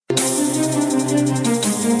Hello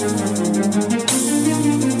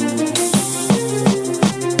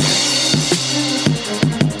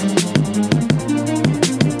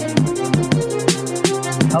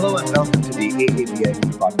and welcome to the AABIP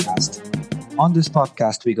podcast. On this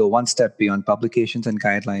podcast, we go one step beyond publications and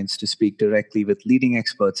guidelines to speak directly with leading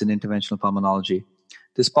experts in interventional pulmonology.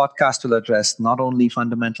 This podcast will address not only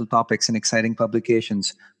fundamental topics in exciting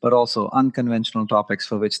publications, but also unconventional topics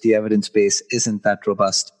for which the evidence base isn't that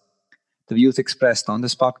robust. The views expressed on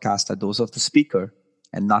this podcast are those of the speaker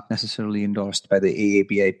and not necessarily endorsed by the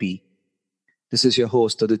AABIP. This is your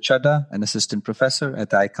host, Udit Chadha, an assistant professor at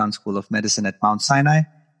the Icahn School of Medicine at Mount Sinai.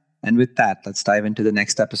 And with that, let's dive into the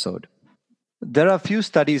next episode. There are a few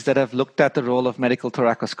studies that have looked at the role of medical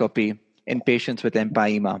thoracoscopy in patients with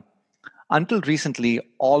empyema. Until recently,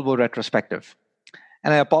 all were retrospective.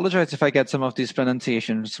 And I apologize if I get some of these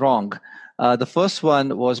pronunciations wrong. The first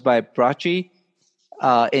one was by Bracci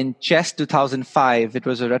in CHEST 2005. It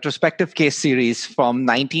was a retrospective case series from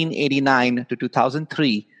 1989 to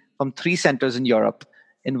 2003 from 3 centers in Europe,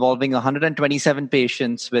 involving 127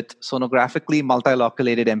 patients with sonographically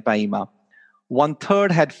multiloculated empyema. 1/3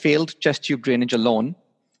 had failed chest tube drainage alone.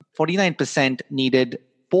 49% needed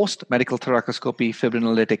post-medical thoracoscopy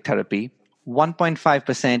fibrinolytic therapy.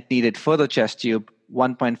 1.5% needed further chest tube.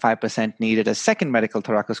 1.5% needed a second medical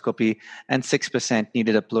thoracoscopy, and 6%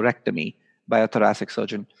 needed a pleurectomy by a thoracic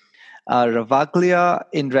surgeon. Ravaglia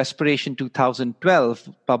in Respiration 2012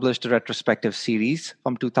 published a retrospective series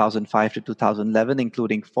from 2005 to 2011,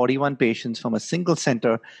 including 41 patients from a single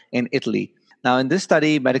center in Italy. Now, in this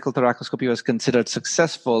study, medical thoracoscopy was considered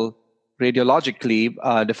successful, radiologically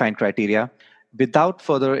defined criteria, without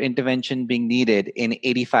further intervention being needed in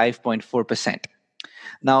 85.4%.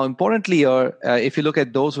 Now, importantly here, if you look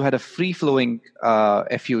at those who had a free-flowing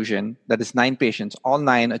effusion, that is 9 patients, all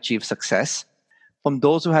 9 achieved success. From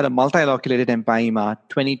those who had a multiloculated empyema,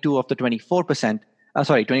 22 of the 24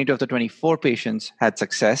 patients had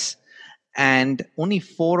success, and only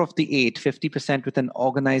 4 of the 8, 50% with an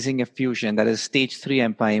organizing effusion, that is stage 3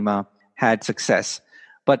 empyema, had success.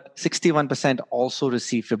 But 61% also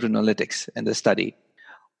received fibrinolytics in the study.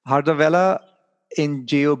 Hardavella in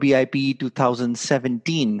JOBIP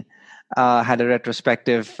 2017 had a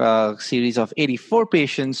retrospective series of 84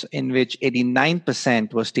 patients in which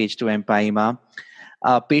 89% was stage 2 empyema.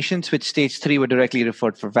 Patients with stage 3 were directly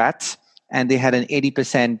referred for VATS, and they had an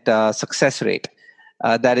 80% success rate.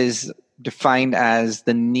 That is defined as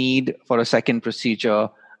the need for a second procedure,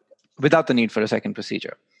 without the need for a second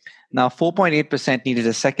procedure. Now, 4.8% needed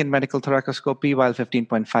a second medical thoracoscopy, while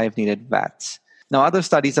 15.5% needed VATS. Now, other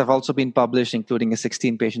studies have also been published, including a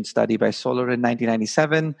 16-patient study by Soler in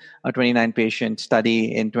 1997, a 29-patient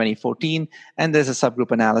study in 2014, and there's a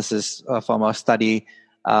subgroup analysis from a study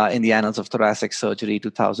in the Annals of Thoracic Surgery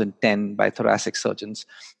 2010 by thoracic surgeons.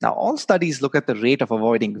 Now, all studies look at the rate of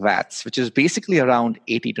avoiding VATS, which is basically around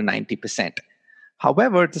 80 to 90%.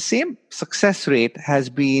 However, the same success rate has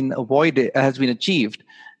been achieved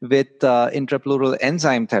with intrapleural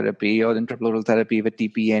enzyme therapy or intrapleural therapy with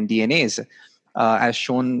TPE and DNase, as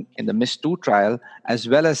shown in the MIST-2 trial, as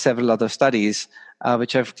well as several other studies,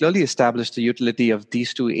 which have clearly established the utility of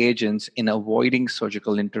these 2 agents in avoiding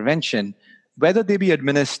surgical intervention, whether they be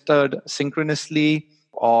administered synchronously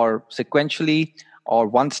or sequentially or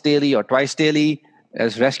once daily or twice daily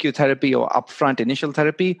as rescue therapy or upfront initial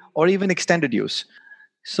therapy or even extended use.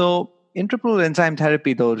 So intrapleural enzyme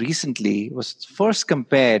therapy, though, recently was first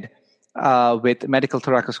compared with medical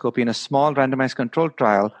thoracoscopy in a small randomized controlled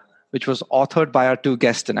trial, which was authored by our 2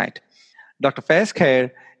 guests tonight. Dr. Faiz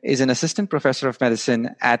Khair is an assistant professor of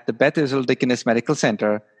medicine at the Beth Israel Deaconess Medical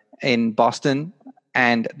Center in Boston,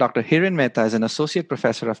 and Dr. Hiren Mehta is an associate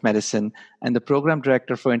professor of medicine and the program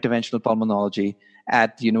director for interventional pulmonology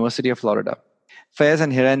at the University of Florida. Faiz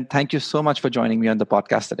and Hiren, thank you so much for joining me on the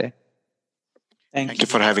podcast today. Thank you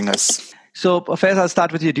for having us. So, Faiz, I'll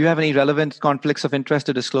start with you. Do you have any relevant conflicts of interest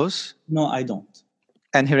to disclose? No, I don't.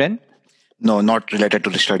 And Hiren? No, not related to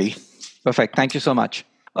the study. Perfect. Thank you so much.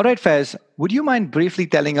 All right, Faiz, would you mind briefly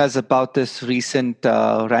telling us about this recent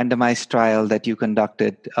randomized trial that you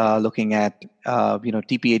conducted looking at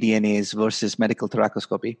TPA-DNase versus medical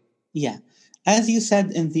thoracoscopy? Yeah. As you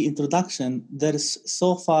said in the introduction, there's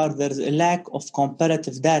a lack of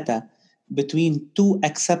comparative data between 2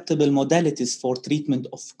 acceptable modalities for treatment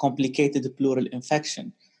of complicated pleural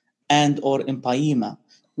infection and or empyema,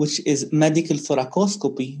 which is medical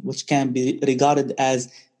thoracoscopy, which can be regarded as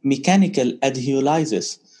mechanical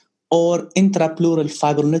adheolysis, or intrapleural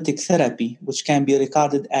fibrinolytic therapy, which can be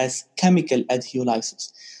regarded as chemical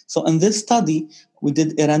adheolysis. So in this study, we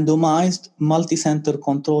did a randomized multi-center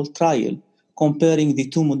controlled trial comparing the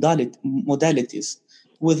two modalities,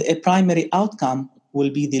 with a primary outcome will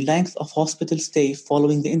be the length of hospital stay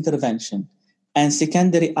following the intervention, and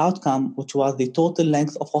secondary outcome, which was the total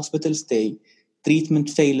length of hospital stay, treatment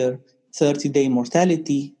failure, 30-day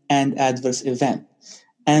mortality, and adverse event.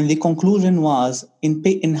 And the conclusion was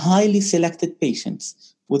in highly selected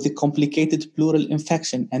patients with a complicated pleural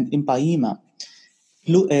infection and empyema,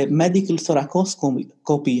 medical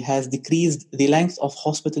thoracoscopy has decreased the length of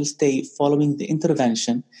hospital stay following the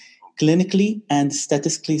intervention clinically and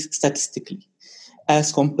statistically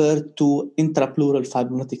as compared to intrapleural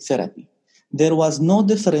fibrinolytic therapy. There was no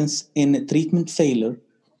difference in treatment failure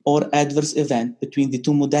or adverse event between the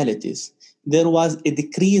two modalities. There was a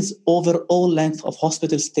decrease overall length of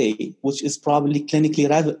hospital stay, which is probably clinically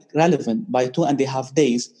relevant by 2.5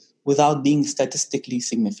 days without being statistically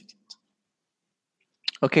significant.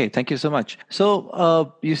 Okay, thank you so much.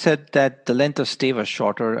 So you said that the length of stay was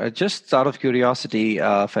shorter. Just out of curiosity,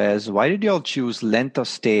 Faiz, why did you all choose length of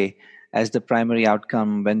stay as the primary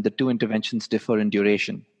outcome when the two interventions differ in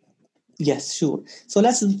duration? Yes, sure. So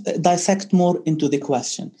let's dissect more into the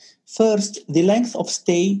question. First, the length of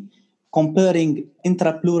stay comparing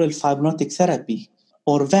intrapleural fibrinolytic therapy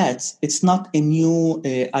or VATS, it's not a new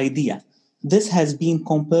idea. This has been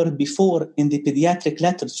compared before in the pediatric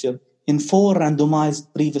literature in 4 randomized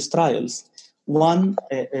previous trials. One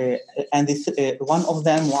of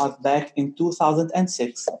them was back in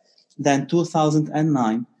 2006, then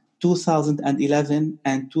 2009, 2011,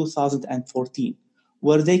 and 2014,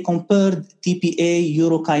 where they compared TPA,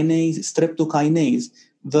 urokinase, streptokinase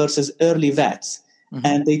versus early VATS. Mm-hmm.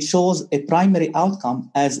 And they chose a primary outcome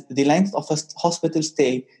as the length of a hospital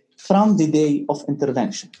stay from the day of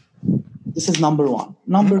intervention. This is number one.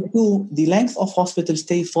 Number two, the length of hospital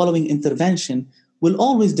stay following intervention will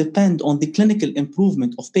always depend on the clinical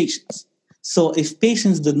improvement of patients. So if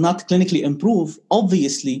patients did not clinically improve,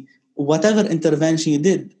 obviously, whatever intervention you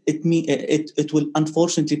did, it will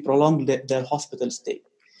unfortunately prolong their hospital stay.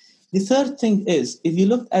 The third thing is, if you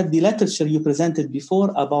look at the literature you presented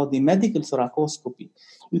before about the medical thoracoscopy,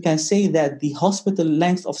 you can say that the hospital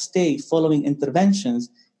length of stay following interventions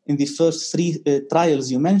in the first 3 trials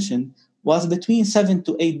you mentioned was between 7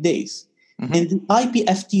 to 8 days. Mm-hmm. In the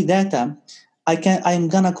IPFT data, I'm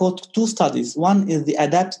going to quote 2 studies. One is the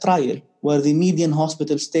ADAPT trial, where the median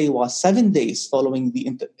hospital stay was 7 days following the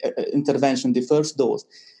intervention, the first dose.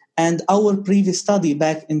 And our previous study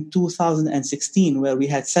back in 2016, where we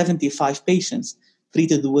had 75 patients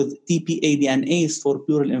treated with TPA-DNase for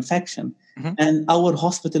pleural infection, mm-hmm. and our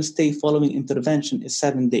hospital stay following intervention is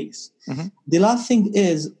 7 days. Mm-hmm. The last thing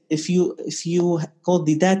is, if you quote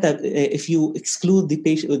the data, if you exclude the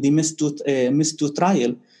patient, the MIS2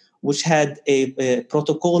 trial, which had a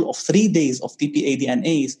protocol of 3 days of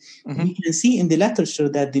TPA-DNase, mm-hmm. we can see in the literature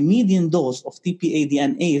that the median dose of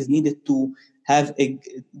TPA-DNase needed to have a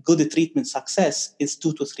good treatment success is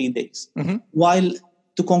 2 to 3 days. Mm-hmm. While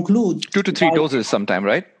to conclude... 2 to 3 doses sometime,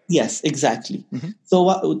 right? Yes, exactly. Mm-hmm.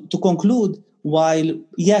 So to conclude, while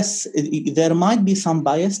yes, there might be some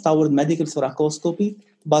bias toward medical thoracoscopy,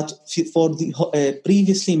 but for the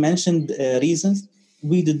previously mentioned reasons,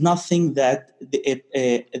 we did not think that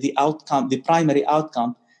the outcome, the primary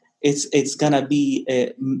outcome, it's going to be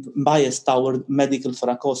biased toward medical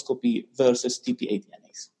thoracoscopy versus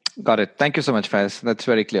TPA-DNase. Got it. Thank you so much, Faiz. That's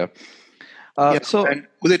very clear. So, and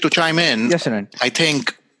Uday, to chime in, yes, Anand. I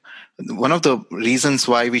think one of the reasons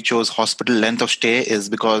why we chose hospital length of stay is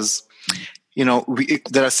because,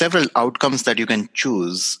 there are several outcomes that you can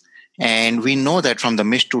choose. And we know that from the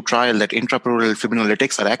MIS2 trial that intrapleural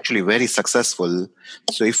fibrinolytics are actually very successful.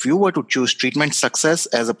 So if you were to choose treatment success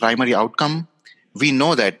as a primary outcome, we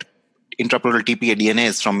know that intrapleural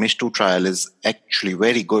TPA-DNase from MIS2 trial is actually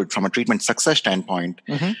very good from a treatment success standpoint.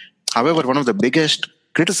 Mm-hmm. However, one of the biggest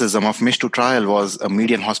criticism of MIS2 trial was a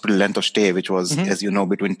median hospital length of stay, which was, mm-hmm. as you know,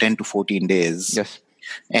 between 10 to 14 days. Yes.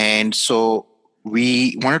 And so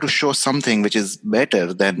we wanted to show something which is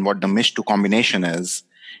better than what the MIS2 combination is.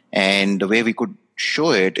 And the way we could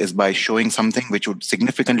show it is by showing something which would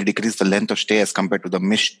significantly decrease the length of stay as compared to the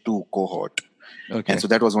MIS2 cohort. Okay. And so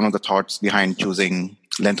that was one of the thoughts behind choosing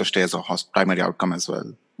length of stay as a primary outcome as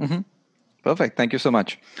well. Mm-hmm. Perfect. Thank you so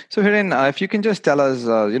much. So Hiren, if you can just tell us,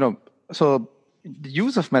 so the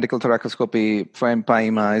use of medical thoracoscopy for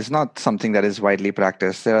empyema is not something that is widely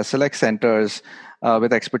practiced. There are select centers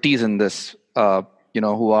with expertise in this,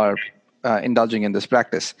 who are indulging in this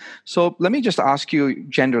practice. So let me just ask you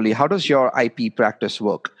generally, how does your IP practice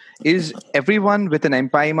work? Is everyone with an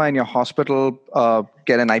empyema in your hospital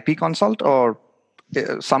get an IP consult, or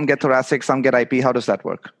some get thoracic, some get IP? How does that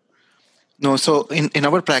work? No, so in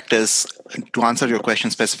our practice, to answer your question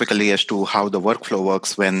specifically as to how the workflow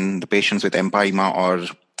works when the patients with empyema or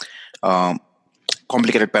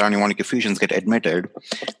complicated parapneumonic effusions get admitted,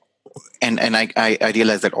 and I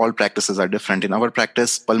realize that all practices are different. In our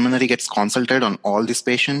practice, pulmonary gets consulted on all these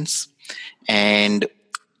patients, and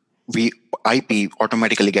IP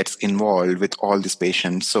automatically gets involved with all these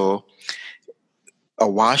patients. So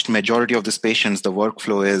a vast majority of these patients, the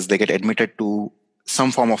workflow is they get admitted to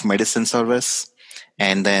some form of medicine service,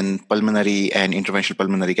 and then pulmonary and interventional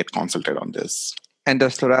pulmonary get consulted on this. And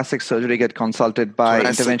does thoracic surgery get consulted by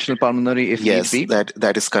interventional pulmonary if yes, need be?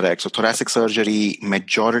 That is correct. So thoracic surgery,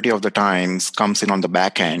 majority of the times, comes in on the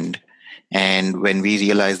back end. And when we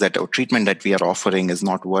realize that our treatment that we are offering is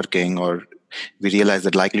not working, or we realize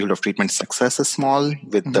that likelihood of treatment success is small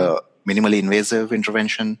with the minimally invasive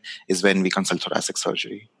intervention, is when we consult thoracic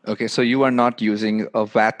surgery. Okay, so you are not using a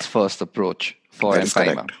VATS-first approach for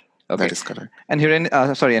empyema. Okay. That is correct. And here, and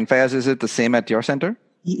Fayaz, is it the same at your center?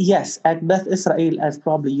 Yes, at Beth Israel, as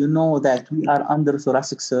probably you know, that we are under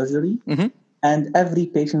thoracic surgery. And every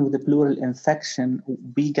patient with a pleural infection,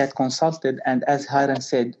 we get consulted. And as Hiram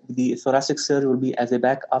said, the thoracic surgery will be as a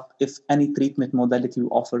backup if any treatment modality we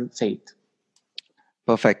offer failed.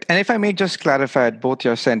 Perfect. And if I may just clarify, at both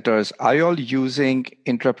your centers, are you all using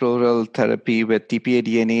intrapleural therapy with TPA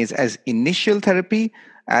DNAs as initial therapy?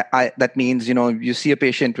 That means, you see a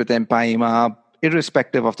patient with empyema,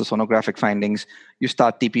 irrespective of the sonographic findings, you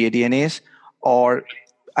start TPA DNAs, or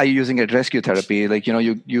are you using a rescue therapy? Like,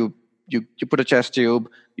 you put a chest tube,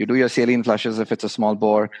 you do your saline flushes if it's a small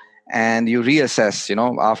bore, and you reassess,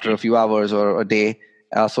 after a few hours or a day,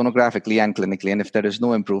 sonographically and clinically. And if there is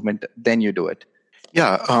no improvement, then you do it.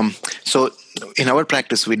 Yeah. So in our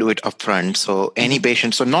practice, we do it upfront. So any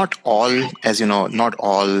patient, so not all, as you know, not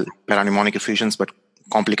all parapneumonic effusions, but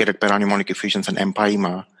complicated parapneumonic effusions and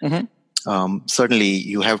empyema. Certainly,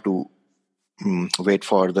 you have to wait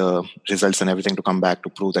for the results and everything to come back to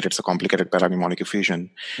prove that it's a complicated parapneumonic effusion.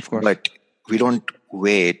 Of course. But we don't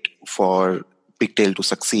wait for pigtail to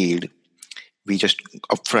succeed. We just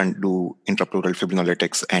upfront do intrapleural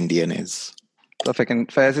fibrinolytics and DNAs. Perfect. And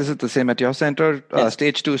Fayaz, is it the same at your center? Yes.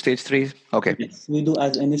 Stage 2, stage 3? Okay. Yes, we do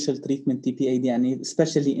as initial treatment TPA DNA,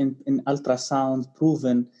 especially in ultrasound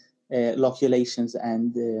proven loculations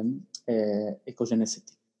and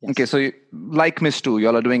echogenicity. Yes. Okay, so like MIS2, you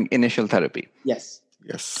all are doing initial therapy. Yes.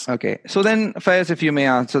 Okay. So then, Fayaz, if you may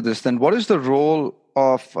answer this, then what is the role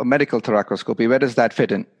of a medical thoracoscopy? Where does that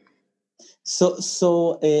fit in? So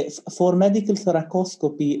for medical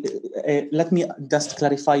thoracoscopy, let me just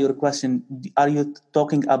clarify your question. Are you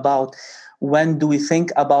talking about when do we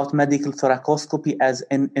think about medical thoracoscopy as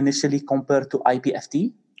initially compared to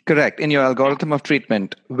IPFT? Correct. In your algorithm of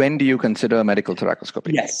treatment, when do you consider medical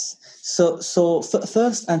thoracoscopy? Yes. So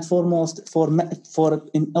first and foremost, for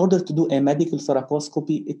in order to do a medical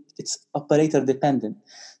thoracoscopy, it's operator dependent.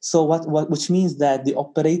 So which means that the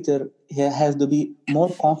operator has to be more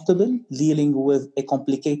comfortable dealing with a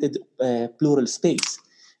complicated pleural space,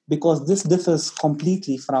 because this differs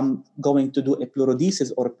completely from going to do a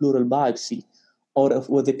pleurodesis or a pleural biopsy, or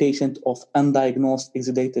with a patient of undiagnosed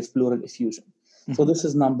exudative pleural effusion. So this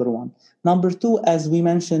is number one. Number two, as we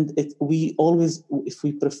mentioned, we always, if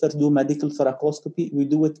we prefer to do medical thoracoscopy, we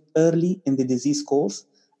do it early in the disease course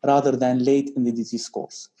rather than late in the disease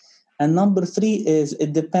course. And number three is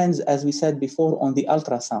it depends, as we said before, on the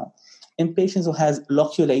ultrasound. In patients who has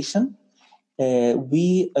loculation,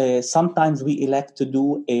 sometimes we elect to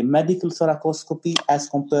do a medical thoracoscopy as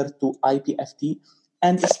compared to IPFT.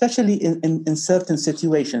 And especially in certain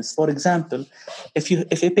situations, for example, if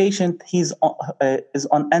a patient is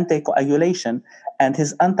on anticoagulation and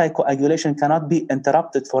his anticoagulation cannot be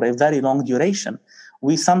interrupted for a very long duration,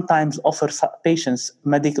 we sometimes offer patients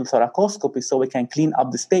medical thoracoscopy so we can clean up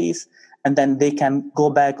the space and then they can go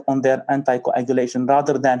back on their anticoagulation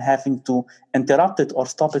rather than having to interrupt it or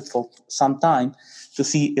stop it for some time to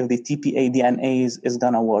see if the TPA DNA is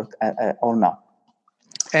going to work or not.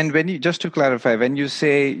 And just to clarify, when you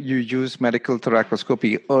say you use medical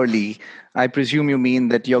thoracoscopy early, I presume you mean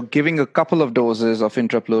that you're giving a couple of doses of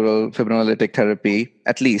intrapleural fibrinolytic therapy,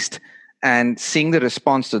 at least, and seeing the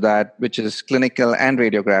response to that, which is clinical and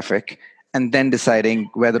radiographic, and then deciding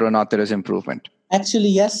whether or not there is improvement. Actually,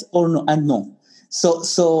 yes or no, and no.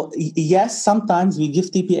 So yes, sometimes we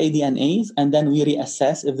give TPA DNAs and then we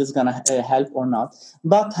reassess if this is going to help or not.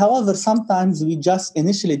 But however, sometimes we just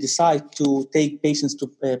initially decide to take patients to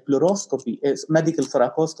pleuroscopy, medical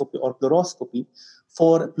thoracoscopy or pleuroscopy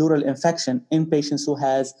for pleural infection in patients who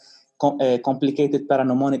has complicated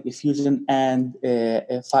parapneumonic effusion and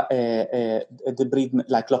debridement,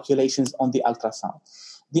 like loculations on the ultrasound.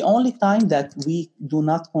 The only time that we do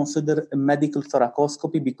not consider a medical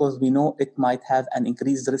thoracoscopy because we know it might have an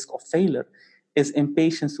increased risk of failure is in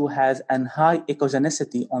patients who has an high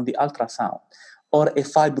echogenicity on the ultrasound or a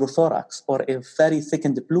fibrothorax or a very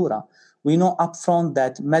thickened pleura. We know upfront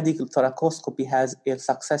that medical thoracoscopy has a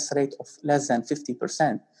success rate of less than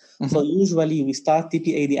 50%. So usually we start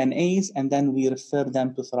TPADNAs and then we refer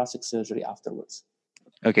them to thoracic surgery afterwards.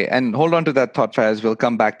 Okay, and hold on to that thought, Faiz. We'll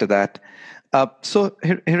come back to that. So,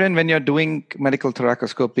 Hiren, when you're doing medical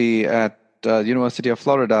thoracoscopy at University of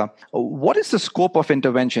Florida, what is the scope of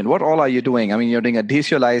intervention? What all are you doing? I mean, you're doing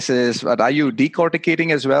adhesiolysis, but are you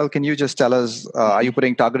decorticating as well? Can you just tell us, are you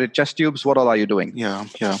putting targeted chest tubes? What all are you doing? Yeah.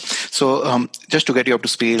 So just to get you up to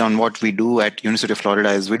speed on what we do at University of Florida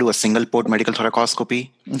is we do a single port medical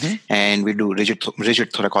thoracoscopy and we do rigid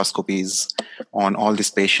thoracoscopies on all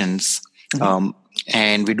these patients.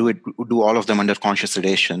 And we do all of them under conscious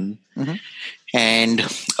sedation. And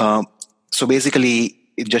so basically,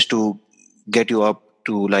 just to get you up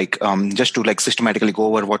to just to systematically go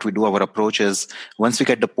over what we do, our approach is once we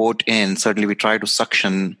get the port in, certainly we try to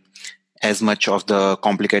suction as much of the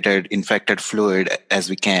complicated infected fluid as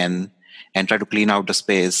we can and try to clean out the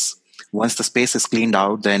space. Once the space is cleaned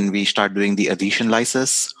out, then we start doing the adhesion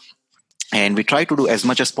lysis. And we try to do as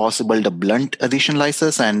much as possible the blunt adhesion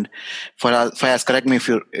lysis. And Faiz, correct me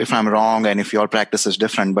if I'm wrong and if your practice is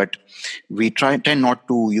different, but we tend not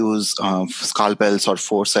to use scalpels or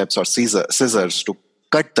forceps or scissors to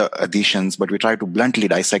cut the adhesions, but we try to bluntly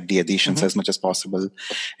dissect the adhesions as much as possible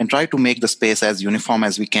and try to make the space as uniform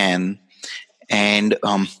as we can.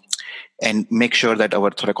 And make sure that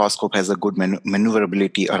our thoracoscope has a good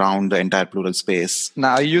maneuverability around the entire pleural space.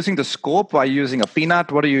 Now, are you using the scope? Are you using a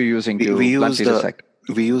peanut? What are you using to bluntly dissect?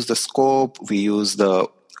 We use the scope. We use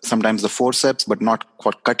sometimes the forceps, but not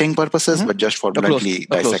for cutting purposes, but just for bluntly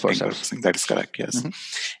dissecting purposes. That is correct, yes.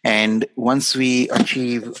 And once we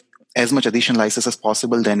achieve as much adhesion lysis as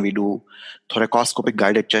possible, then we do thoracoscopic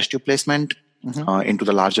guided chest tube placement into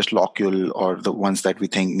the largest locule or the ones that we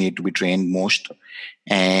think need to be drained most,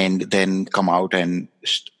 and then come out and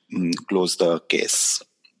close the case.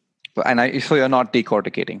 So you're not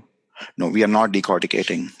decorticating? No, we are not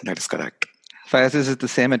decorticating. That is correct. Faiz, is it the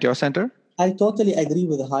same at your center? I totally agree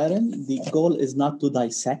with Hiren. The goal is not to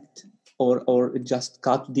dissect or just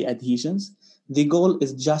cut the adhesions. The goal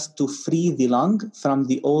is just to free the lung from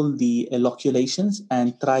all the loculations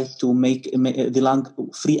and try to make the lung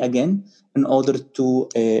free again in order to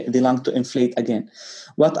the lung to inflate again.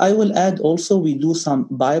 What I will add also, we do some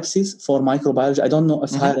biopsies for microbiology. I don't know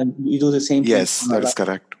if Hiren, you do the same thing. Yes, that is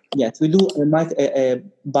correct. Yes, we do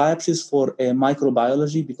biopsies for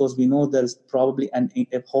microbiology because we know there's probably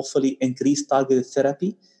hopefully increased targeted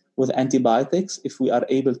therapy with antibiotics if we are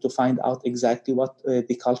able to find out exactly what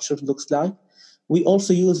the culture looks like. We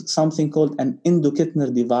also use something called an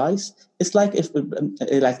Endokittner device. It's like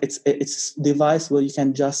it's a device where you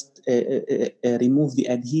can just remove the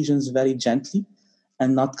adhesions very gently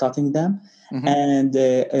and not cutting them. And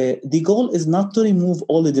the goal is not to remove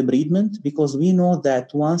all the debridement because we know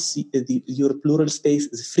that once your pleural space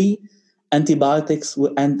is free, antibiotics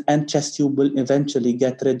and chest tube will eventually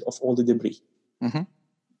get rid of all the debris.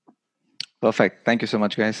 Perfect. Thank you so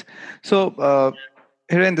much, guys. So,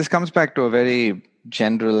 Hiren, this comes back to a very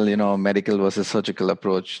general, medical versus surgical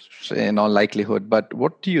approach in all likelihood. But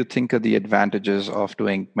what do you think are the advantages of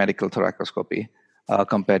doing medical thoracoscopy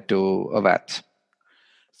compared to a VATS?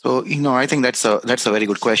 So, I think that's a very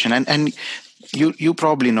good question. And you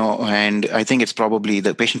probably know, and I think it's probably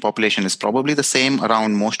the patient population is probably the same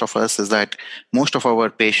around most of us, is that most of our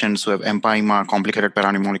patients who have empyema, complicated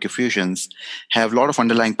parapneumonic effusions, have a lot of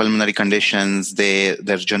underlying pulmonary conditions. Their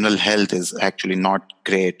general health is actually not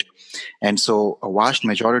great. And so a vast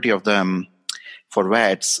majority of them for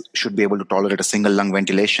VATS should be able to tolerate a single lung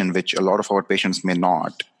ventilation, which a lot of our patients may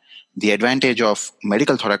not. The advantage of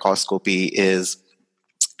medical thoracoscopy is,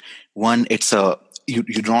 one, you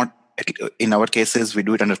do not, in our cases, we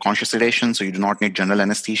do it under conscious sedation, so you do not need general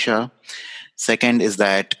anesthesia. Second is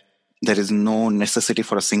that there is no necessity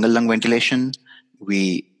for a single lung ventilation.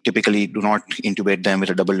 We typically do not intubate them with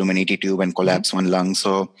a double lumen ET tube and collapse one lung.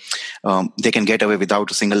 So they can get away without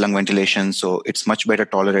a single lung ventilation. So it's much better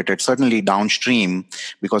tolerated. Certainly downstream,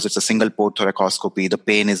 because it's a single port thoracoscopy, the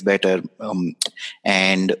pain is better.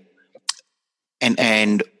 And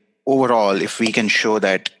overall, if we can show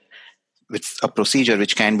that with a procedure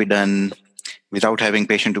which can be done without having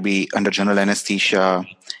patient to be under general anesthesia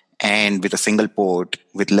and with a single port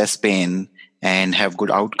with less pain and have good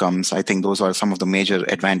outcomes, I think those are some of the major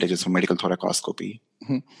advantages of medical thoracoscopy.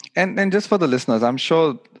 And just for the listeners, I'm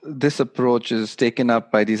sure this approach is taken up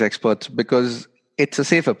by these experts because it's a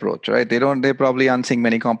safe approach, right? They probably aren't seeing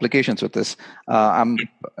many complications with this. I'm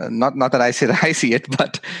not that I say that I see it,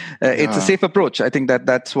 but it's a safe approach. I think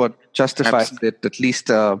that's what justifies it, at least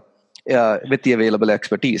with the available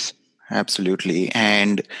expertise. Absolutely.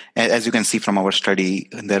 And as you can see from our study,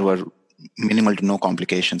 there were minimal to no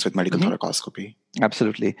complications with medical thoracoscopy.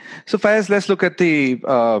 Absolutely. So Faiz, let's look at the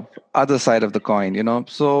other side of the coin,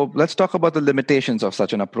 So let's talk about the limitations of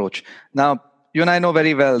such an approach. Now, you and I know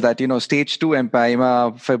very well that, stage 2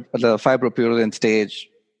 empyema, the fibropurulent stage,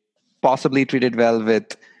 possibly treated well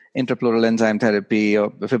with intrapleural enzyme therapy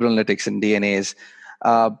or fibrinolytics and DNAs,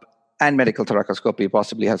 and medical thoracoscopy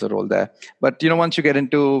possibly has a role there. But, once you get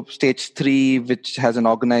into stage 3, which has an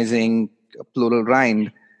organizing pleural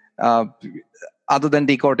rind, other than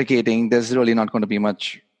decorticating, there's really not going to be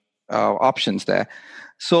much options there.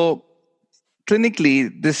 So clinically,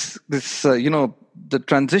 this the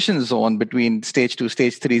transition zone between stage 2,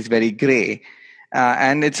 stage 3 is very gray.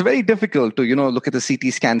 And it's very difficult to, look at the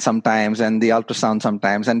CT scan sometimes and the ultrasound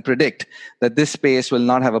sometimes and predict that this space will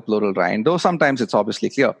not have a pleural rind, though sometimes it's obviously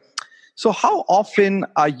clear. So how often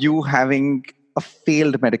are you having a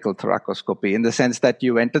failed medical thoracoscopy, in the sense that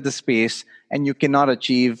you enter the space and you cannot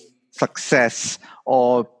achieve success,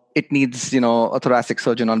 or it needs, a thoracic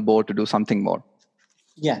surgeon on board to do something more?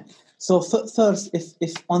 Yeah. So first,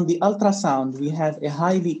 if on the ultrasound we have a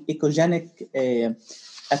highly echogenic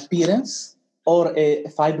appearance or a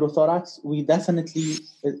fibrothorax, we definitely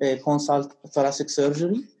consult thoracic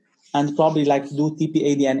surgery and probably do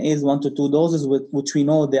TPA-DNAs 1 to 2 doses, which we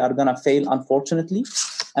know they are going to fail, unfortunately.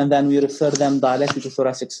 And then we refer them directly to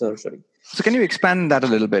thoracic surgery. So can you expand that a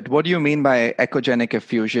little bit? What do you mean by echogenic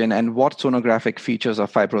effusion, and what sonographic features of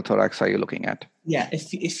fibrothorax are you looking at? Yeah,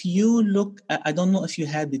 if you look, I don't know if you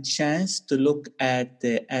had the chance to look at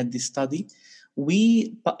the study.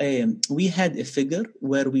 We had a figure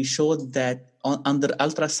where we showed that under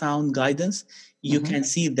ultrasound guidance, you can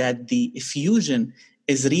see that the effusion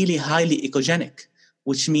is really highly echogenic,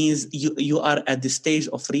 which means you are at the stage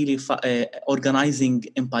of really organizing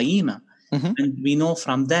empyema. And we know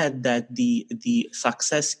from that the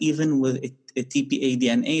success, even with a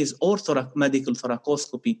TPA-DNAs or medical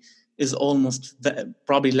thoracoscopy, is almost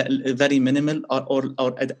probably very minimal,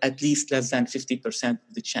 or at least less than 50%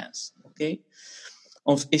 of the chance. Okay.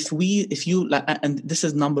 And this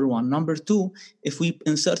is number one. Number two, if we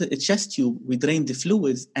inserted a chest tube, we drained the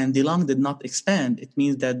fluids and the lung did not expand, it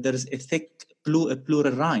means that there is a thick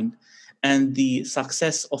pleural rind, and the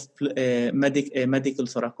success of medical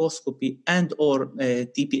thoracoscopy and or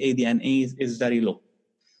TPA-DNAs is very low.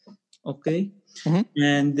 Okay.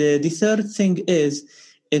 And the third thing is,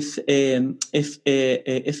 if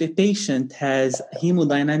a patient has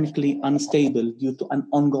hemodynamically unstable due to an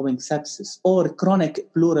ongoing sepsis or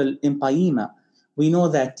chronic pleural empyema, we know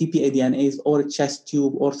that TPA-DNAs or chest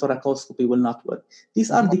tube or thoracoscopy will not work.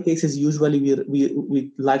 These are the cases usually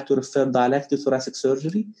we like to refer directly to thoracic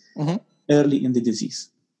surgery early in the disease.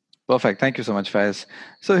 Perfect. Thank you so much, Faiz.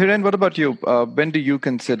 So Hiren, what about you? When do you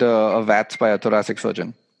consider a VATS by a thoracic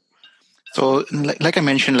surgeon? So like I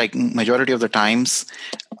mentioned, majority of the times,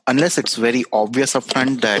 unless it's very obvious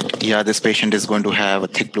upfront that, this patient is going to have a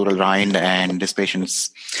thick pleural rind and this patient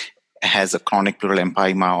has a chronic pleural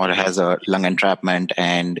empyema or has a lung entrapment,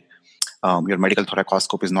 and your medical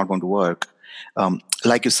thoracoscope is not going to work.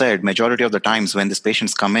 Like you said, majority of the times when these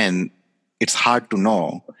patients come in, it's hard to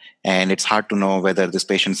know. And it's hard to know whether this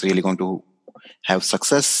patient is really going to have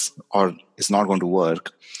success or is not going to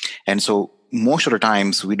work. And so most of the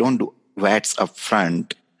times we don't do VATS up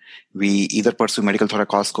front. We either pursue medical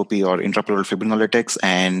thoracoscopy or intrapleural fibrinolytics,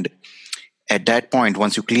 and at that point,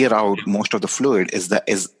 once you clear out most of the fluid,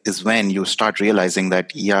 is when you start realizing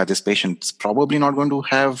that this patient's probably not going to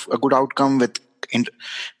have a good outcome with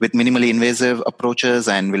minimally invasive approaches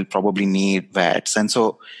and will probably need VATS. And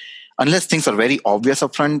so, unless things are very obvious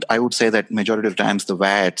upfront, I would say that majority of the times the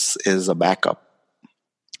VATS is a backup.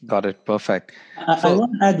 Got it. Perfect. I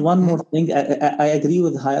want to add one more thing. I agree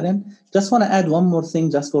with Hiren. Just want to add one more thing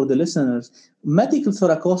just for the listeners. Medical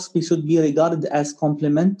thoracoscopy should be regarded as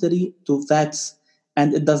complementary to VATS,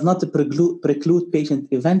 and it does not preclude patient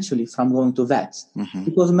eventually from going to VATS,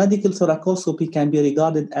 because medical thoracoscopy can be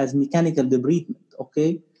regarded as mechanical debridement,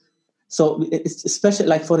 okay? So it's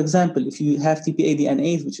especially, for example, if you have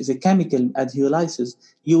TPA-DNAs, which is a chemical adheolysis,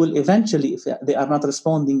 you will eventually, if they are not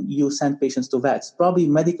responding, you send patients to VATS. Probably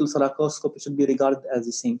medical thoracoscopy should be regarded as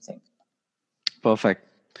the same thing. Perfect.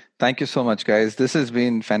 Thank you so much, guys. This has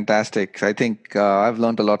been fantastic. I think I've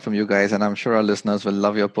learned a lot from you guys, and I'm sure our listeners will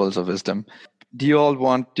love your pearls of wisdom. Do you all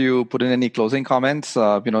want to put in any closing comments?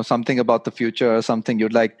 Something about the future, something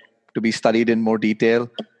you'd like to be studied in more detail?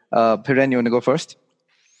 Hiren, you want to go first?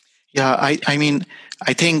 Yeah, I mean,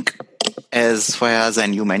 I think as Fayaz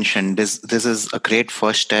and you mentioned, this is a great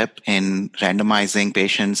first step in randomizing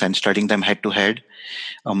patients and studying them head to head.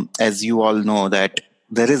 As you all know that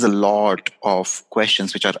there is a lot of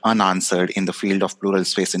questions which are unanswered in the field of pleural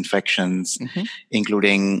space infections,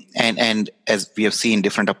 including, and as we have seen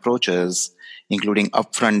different approaches, including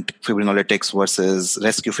upfront fibrinolytics versus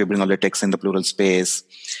rescue fibrinolytics in the pleural space,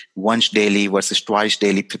 once daily versus twice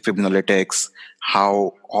daily fibrinolytics,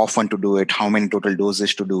 how often to do it, how many total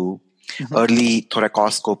doses to do, early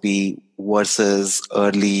thoracoscopy versus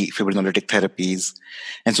early fibrinolytic therapies.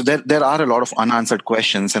 And so there are a lot of unanswered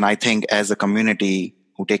questions. And I think as a community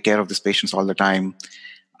who take care of these patients all the time,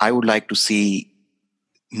 I would like to see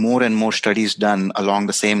more and more studies done along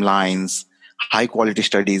the same lines, high quality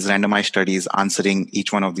studies, randomized studies answering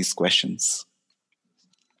each one of these questions.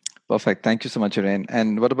 Perfect. Thank you so much, Hiren.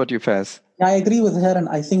 And what about you, Faz? Yeah, I agree with her, and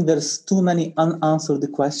I think there's too many unanswered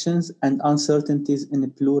questions and uncertainties in the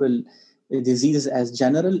pleural diseases as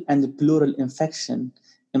general and the pleural infection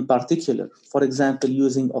in particular. For example,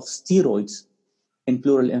 using of steroids in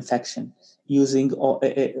pleural infection, using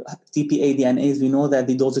TPA DNAs, we know that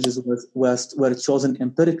the dosages were chosen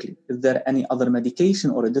empirically. Is there any other medication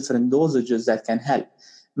or different dosages that can help?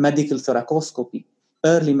 Medical thoracoscopy,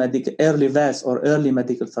 early VAS or early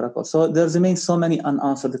medical thoracoscopy. So there remain so many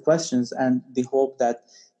unanswered questions, and the hope that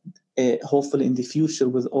hopefully in the future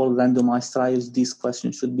with all randomized trials, these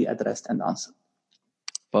questions should be addressed and answered.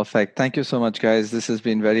 Perfect. Thank you so much, guys. This has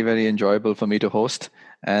been very, very enjoyable for me to host,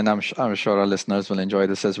 and I'm sure our listeners will enjoy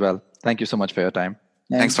this as well. Thank you so much for your time.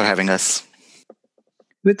 Thanks for having us.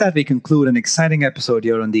 With that, we conclude an exciting episode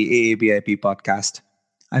here on the AABIP podcast.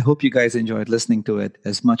 I hope you guys enjoyed listening to it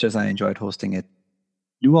as much as I enjoyed hosting it.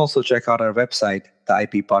 Do also check out our website,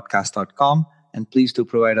 theippodcast.com, and please do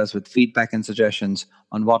provide us with feedback and suggestions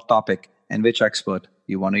on what topic and which expert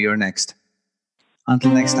you want to hear next.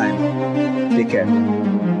 Until next time, take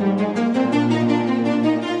care.